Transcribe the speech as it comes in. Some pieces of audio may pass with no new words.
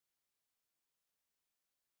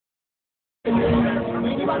Nació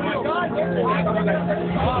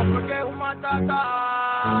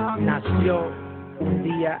un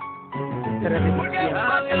día 3 de diciembre.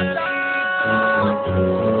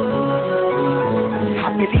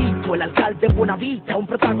 Javielito, el alcalde de Buenavista, un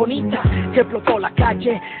protagonista que explotó la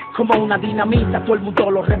calle como una dinamita. Todo el mundo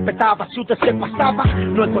lo respetaba, si usted se pasaba,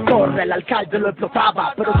 no es cotorra, el alcalde lo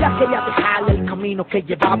explotaba. Pero ya quería dejarle el camino que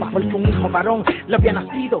llevaba, porque un hijo varón le había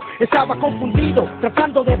nacido. Estaba confundido,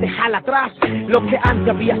 tratando de dejar atrás lo que antes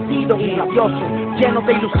había sido. Un rabioso, lleno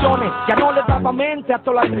de ilusiones, ya no le daba mente a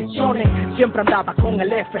todas las traiciones. Siempre andaba con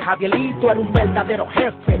el F, Javielito era un verdadero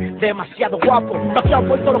jefe, demasiado guapo, vaciado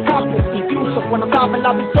por todos los campos. Incluso cuando estaba en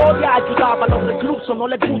la victoria, ayudaba a los reclusos, no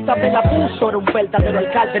le gusta el abuso. Era un verdadero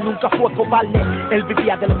alcalde, nunca fue cobarde. Él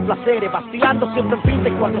vivía de los placeres, vacilando siempre en fin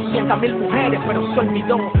de 400,000 mujeres. Pero se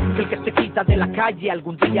olvidó que el que se quita de la calle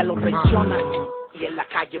algún día lo traiciona y en la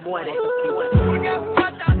calle muere.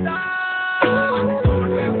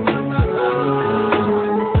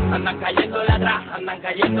 Andan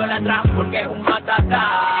cayéndole atrás, porque es un matatán.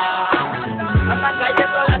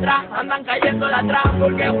 Andan cayéndole atrás,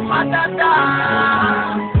 porque es un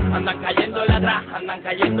matatán. Andan cayéndole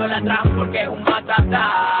atrás, porque es un matatán.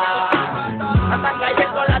 Andan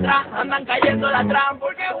cayéndole atrás,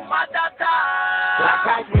 porque es un matatán. La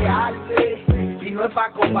calle arde y no es pa'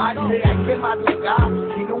 cobarde, hay que madrugar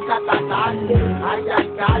y nunca tarde. Ay,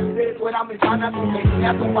 alcalde, tú eras mi pana, tú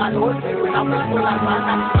tenías tu valor, pero era por la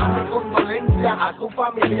rana, dame condolencia a tus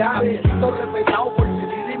familiares, todo respetado por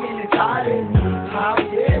civiles y militares.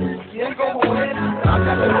 Javier, ¿quién como él?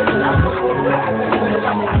 Hágale volando por él,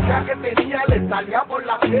 la música que tenía le salía por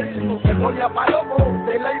la piel, si no se ponía palomo,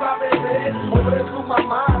 usted la iba a beber. Pobre su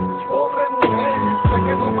mamá, pobre mujer, sé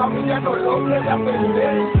que su familia no logra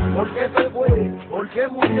perder. ¿Por qué se fue? ¿Por qué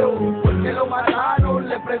murió? ¿Por qué lo mataron?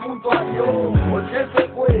 Le pregunto a Dios. ¿Por qué se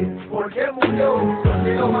fue? ¿Por qué murió? ¿Por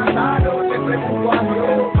qué lo mataron? Le pregunto a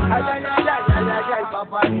Dios. Ay, ay, ay, ay, ay, ay, ay,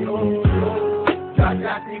 papá Dios.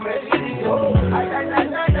 Ya si me dirigió. Ay, ay, ay,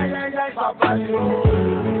 ay, ay, ay, ay, papá Dios.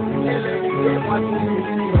 Que le dije a tu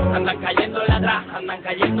hijo. Andan cayéndole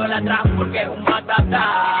atrás, porque es un matatán.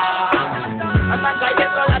 Andan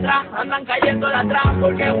cayéndole atrás,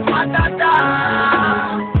 porque es un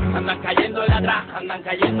matatán. Andan cayéndole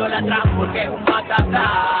atrás, porque es un matatán.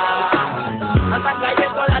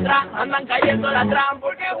 Andan cayéndole atrás,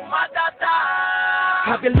 porque es un matatán.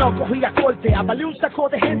 Javier no cogía corte, avalé un saco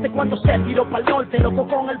de gente cuando se tiró pa'l norte. Loco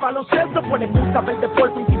con el baloncesto, pues le gusta ver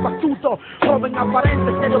deporte. Un tipo astuto, joven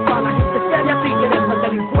aparente, serio para la gente seria. Tigre es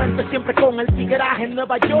delincuente, siempre con el tigueraje. En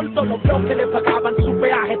Nueva York todos los bloques le pagaban su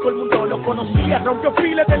peaje. Todo el mundo lo conocía, rompió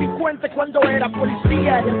filas delincuente cuando era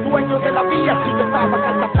policía. Era el dueño de la vía, si tocaba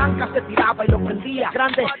carta blanca se tiraba y lo prendía.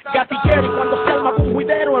 Grande gatillero, y cuando se armaba un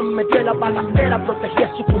juidero en medio de la balacera protegía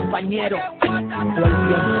a su compañero. Todo el tiempo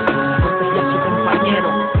protegía a su compañero.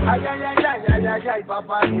 Ay, ay, ay, ay, ay, ay, ay,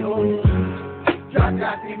 papá Dios. Ya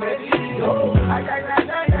casi me dirigió. Ay, ay, ay,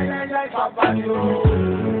 ay, ay, ay, ay, papá Dios.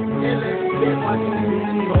 Que le dije a tu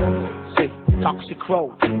hijo. Sí, Toxic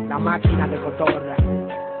Road, la máquina de cotorra.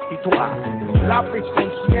 Titular, lápiz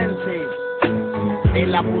consciente,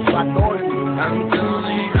 el abusador.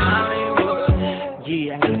 Y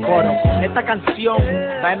en el coro, esta canción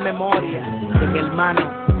va en memoria de mi hermano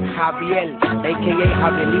Javier, a.k.a.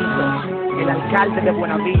 Javielito, el alcalde de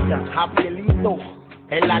Buenavista. Javielito,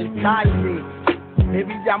 el alcalde de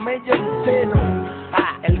Villamella entero.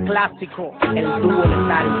 El clásico, el dúo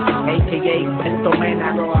letal, a.k.a. el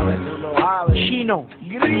Tomena, Chino,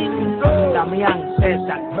 Gringo, Damián,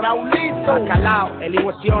 César, Raulito, Bacalao, el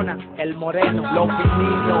Iguesiona, el Moreno, Los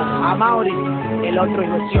Pininos, Amaury, el otro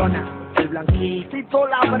Iguesiona, el Blanquito, Tito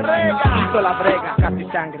la Brega, Casi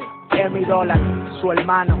Sangre, Emi Dólar, su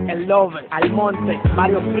hermano, el Lover, Almonte,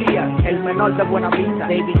 Mario Frías, el menor de Buenavista,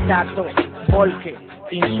 David Tato, Volke,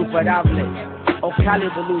 Insuperable, Ocal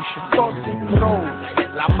Evolution, Toxic Road,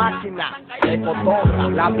 la máquina de cotorra,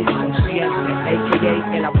 lápiz consciente,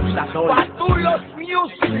 a.k.a. el abusador, Patulos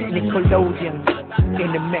Music, Nickelodeon,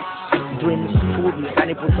 in the mix, Dream Studio,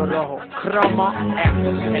 Dani Punto Rojo, Chroma X,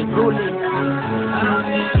 el Bully,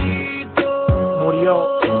 murió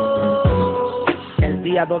el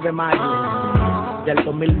día 2 de mayo del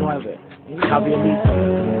 2009, Javierito,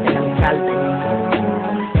 el alcalde,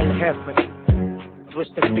 el jefe.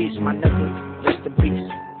 Rest in peace, my nigga. Rest in peace.